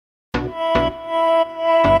And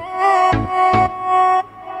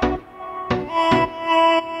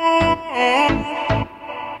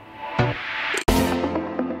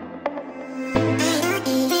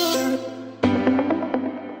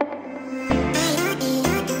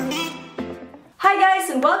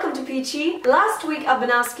welcome to Peachy. Last week I've been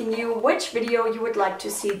asking you which video you would like to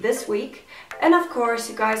see this week, and of course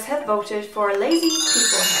you guys have voted for lazy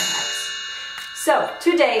people hair hacks. So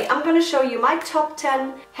today I'm going to show you my top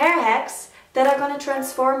 10 hair hacks that are going to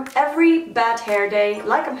transform every bad hair day,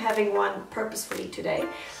 like I'm having one purposefully today,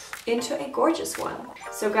 into a gorgeous one.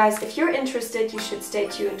 So guys, if you're interested, you should stay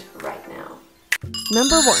tuned right now.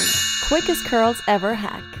 Number 1. Quickest curls ever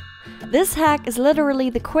hack. This hack is literally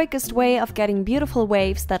the quickest way of getting beautiful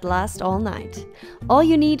waves that last all night. All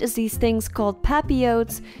you need is these things called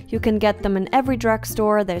papillotes. You can get them in every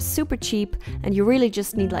drugstore, they're super cheap, and you really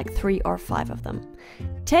just need like 3 or 5 of them.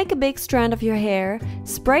 Take a big strand of your hair,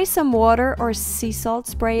 spray some water or sea salt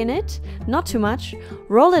spray in it, not too much,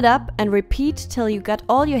 roll it up and repeat till you get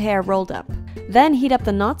all your hair rolled up. Then heat up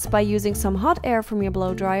the knots by using some hot air from your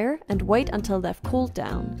blow dryer and wait until they've cooled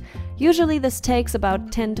down. Usually this takes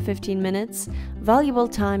about 10 to 15 minutes, valuable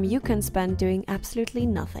time you can spend doing absolutely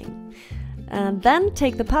nothing. And then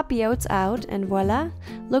take the papillotes out and voila,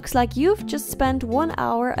 looks like you've just spent 1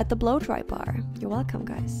 hour at the blow dry bar. You're welcome,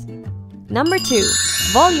 guys. Number 2.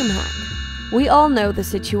 Volume hack. We all know the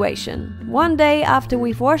situation. One day after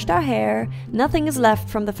we've washed our hair, nothing is left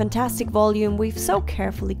from the fantastic volume we've so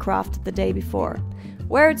carefully crafted the day before.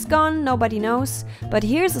 Where it's gone, nobody knows, but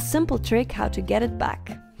here's a simple trick how to get it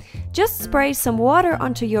back. Just spray some water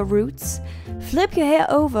onto your roots, flip your hair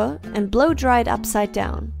over and blow dry it upside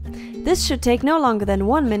down. This should take no longer than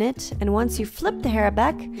 1 minute, and once you flip the hair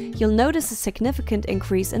back, you'll notice a significant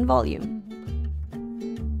increase in volume.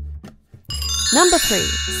 Number 3.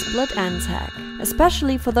 Split ends hack.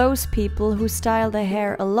 Especially for those people who style their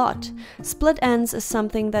hair a lot, split ends is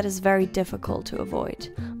something that is very difficult to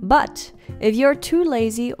avoid. But if you're too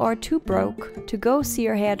lazy or too broke to go see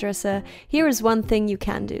your hairdresser, here is one thing you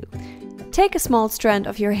can do. Take a small strand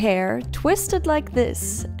of your hair, twist it like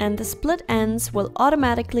this, and the split ends will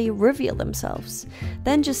automatically reveal themselves.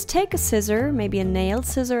 Then just take a scissor, maybe a nail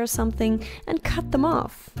scissor or something, and cut them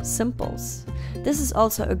off. Simples. This is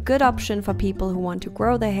also a good option for people who want to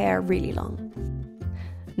grow their hair really long.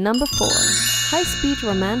 Number 4. High-speed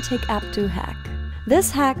romantic updo hack.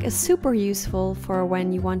 This hack is super useful for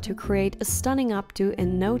when you want to create a stunning updo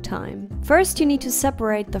in no time. First, you need to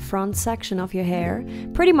separate the front section of your hair,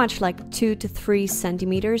 pretty much like 2 to 3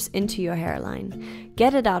 centimeters into your hairline.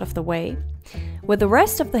 Get it out of the way. With the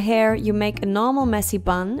rest of the hair, you make a normal messy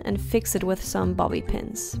bun and fix it with some bobby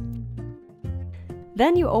pins.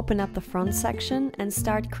 Then you open up the front section and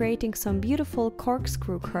start creating some beautiful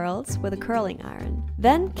corkscrew curls with a curling iron.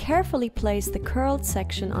 Then carefully place the curled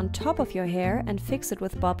section on top of your hair and fix it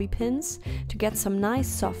with bobby pins to get some nice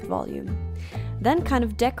soft volume. Then kind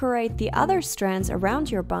of decorate the other strands around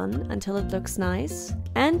your bun until it looks nice.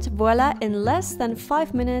 And voila, in less than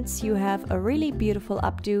 5 minutes you have a really beautiful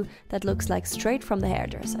updo that looks like straight from the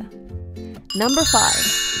hairdresser. Number 5.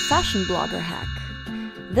 Fashion blogger hack.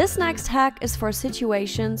 This next hack is for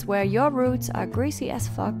situations where your roots are greasy as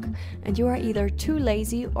fuck and you are either too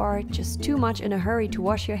lazy or just too much in a hurry to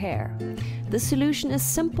wash your hair. The solution is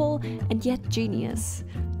simple and yet genius.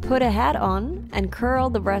 Put a hat on and curl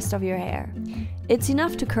the rest of your hair. It's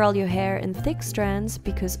enough to curl your hair in thick strands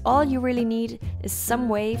because all you really need is some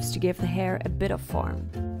waves to give the hair a bit of form.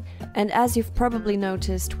 And as you've probably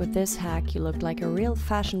noticed with this hack, you look like a real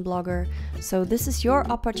fashion blogger, so this is your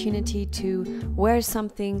opportunity to wear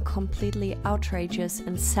something completely outrageous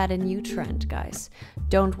and set a new trend, guys.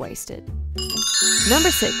 Don't waste it.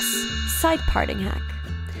 Number 6. Side parting hack.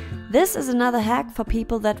 This is another hack for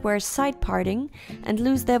people that wear side parting and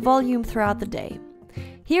lose their volume throughout the day.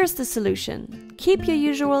 Here's the solution. Keep your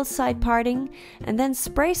usual side parting and then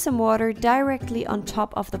spray some water directly on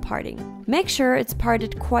top of the parting. Make sure it's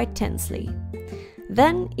parted quite tensely.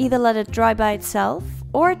 Then either let it dry by itself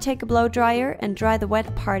or take a blow dryer and dry the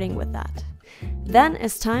wet parting with that. Then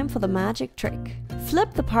it's time for the magic trick.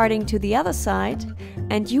 Flip the parting to the other side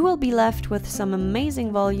and you will be left with some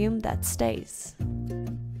amazing volume that stays.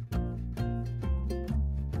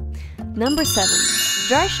 Number 7.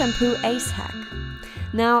 Dry shampoo ace hack.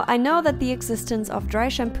 Now, I know that the existence of dry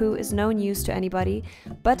shampoo is no news to anybody,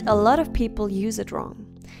 but a lot of people use it wrong.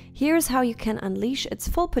 Here's how you can unleash its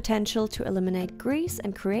full potential to eliminate grease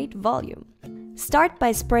and create volume. Start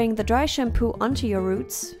by spraying the dry shampoo onto your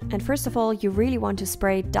roots, and first of all, you really want to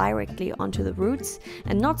spray directly onto the roots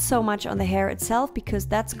and not so much on the hair itself because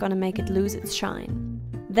that's gonna make it lose its shine.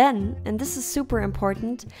 Then, and this is super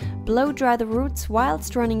important, blow dry the roots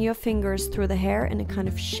whilst running your fingers through the hair in a kind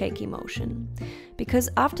of shaky motion. Because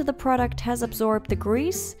after the product has absorbed the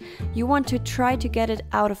grease, you want to try to get it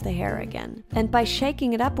out of the hair again. And by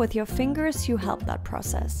shaking it up with your fingers, you help that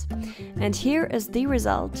process. And here is the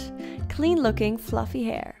result: clean looking, fluffy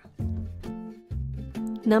hair.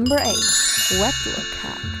 Number 8. Wet look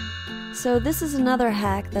hack. So this is another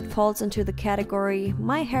hack that falls into the category,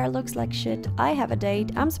 my hair looks like shit, I have a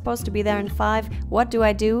date, I'm supposed to be there in 5, what do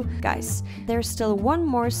I do? Guys, there's still one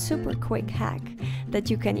more super quick hack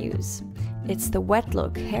that you can use. It's the wet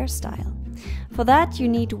look hairstyle. For that you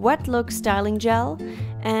need wet look styling gel,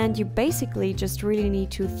 and you basically just really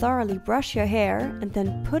need to thoroughly brush your hair and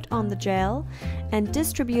then put on the gel and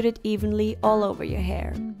distribute it evenly all over your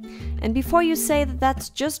hair. And before you say that that's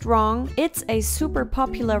just wrong, it's a super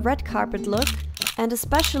popular red carpet look, and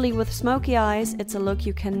especially with smoky eyes, it's a look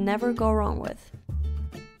you can never go wrong with.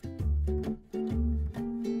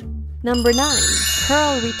 Number 9.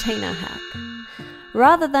 Curl retainer hack.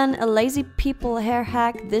 Rather than a lazy people hair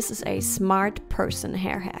hack, this is a smart person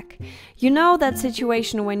hair hack. You know that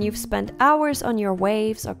situation when you've spent hours on your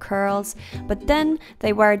waves or curls, but then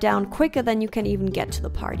they wear down quicker than you can even get to the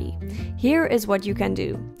party. Here is what you can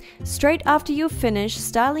do. Straight after you finish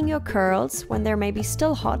styling your curls, when they're maybe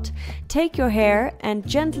still hot, take your hair and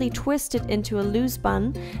gently twist it into a loose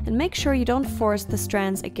bun, and make sure you don't force the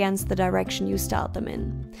strands against the direction you styled them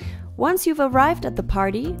in. Once you've arrived at the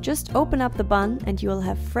party, just open up the bun and you'll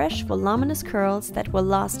have fresh, voluminous curls that will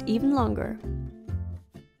last even longer.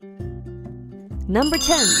 Number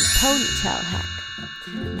 10. Ponytail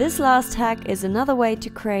hack. This last hack is another way to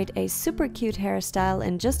create a super cute hairstyle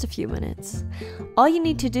in just a few minutes. All you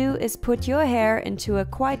need to do is put your hair into a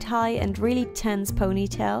quite high and really tense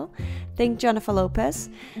ponytail, think Jennifer Lopez,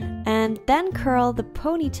 and then curl the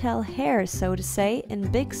ponytail hair, so to say,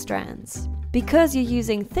 in big strands. Because you're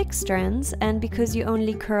using thick strands and because you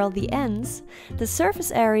only curl the ends, the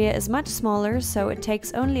surface area is much smaller, so it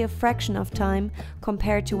takes only a fraction of time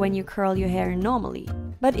compared to when you curl your hair normally.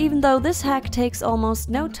 But even though this hack takes almost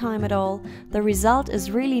no time at all, the result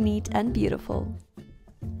is really neat and beautiful.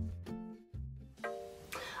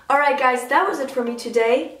 Alright guys, that was it for me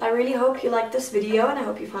today. I really hope you liked this video and I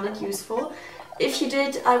hope you found it useful. If you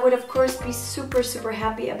did, I would of course be super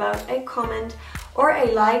happy about a comment or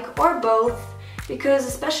a like or both, because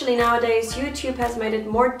especially nowadays YouTube has made it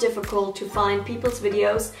more difficult to find people's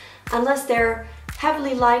videos unless they're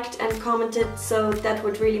heavily liked and commented, so that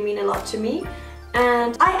would really mean a lot to me.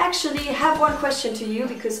 And I actually have one question to you,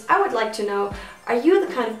 because I would like to know, are you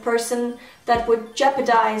the kind of person that would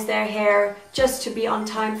jeopardize their hair just to be on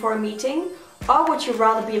time for a meeting? Or would you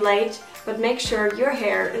rather be late but make sure your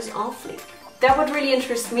hair is on fleek? That would really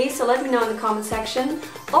interest me, so let me know in the comment section.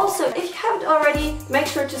 Also, if you haven't already, make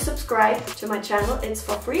sure to subscribe to my channel, it's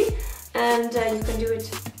for free. And you can do it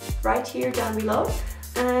right here down below.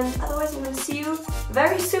 And otherwise I'm going to see you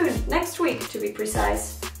very soon, next week to be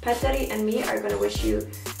precise. Pat Daddy and me are going to wish you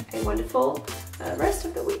a wonderful rest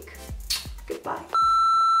of the week. Goodbye.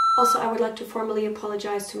 Also, I would like to formally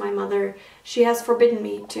apologize to my mother. She has forbidden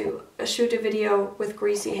me to shoot a video with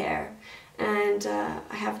greasy hair, and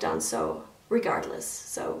I have done so regardless.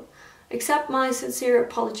 So, accept my sincere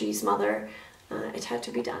apologies, Mother. It had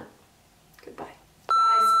to be done. Goodbye.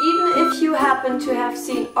 Guys, even if you happen to have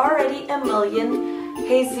seen already a million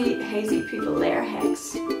hazy people hair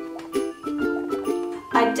hacks,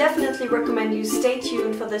 I definitely recommend you stay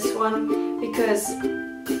tuned for this one, because...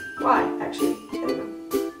 Why, actually? There we go.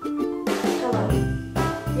 Hello.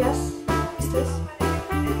 Yes? Is this?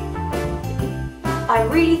 I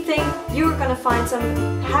really think you're gonna find some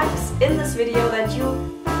hacks in this video that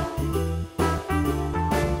you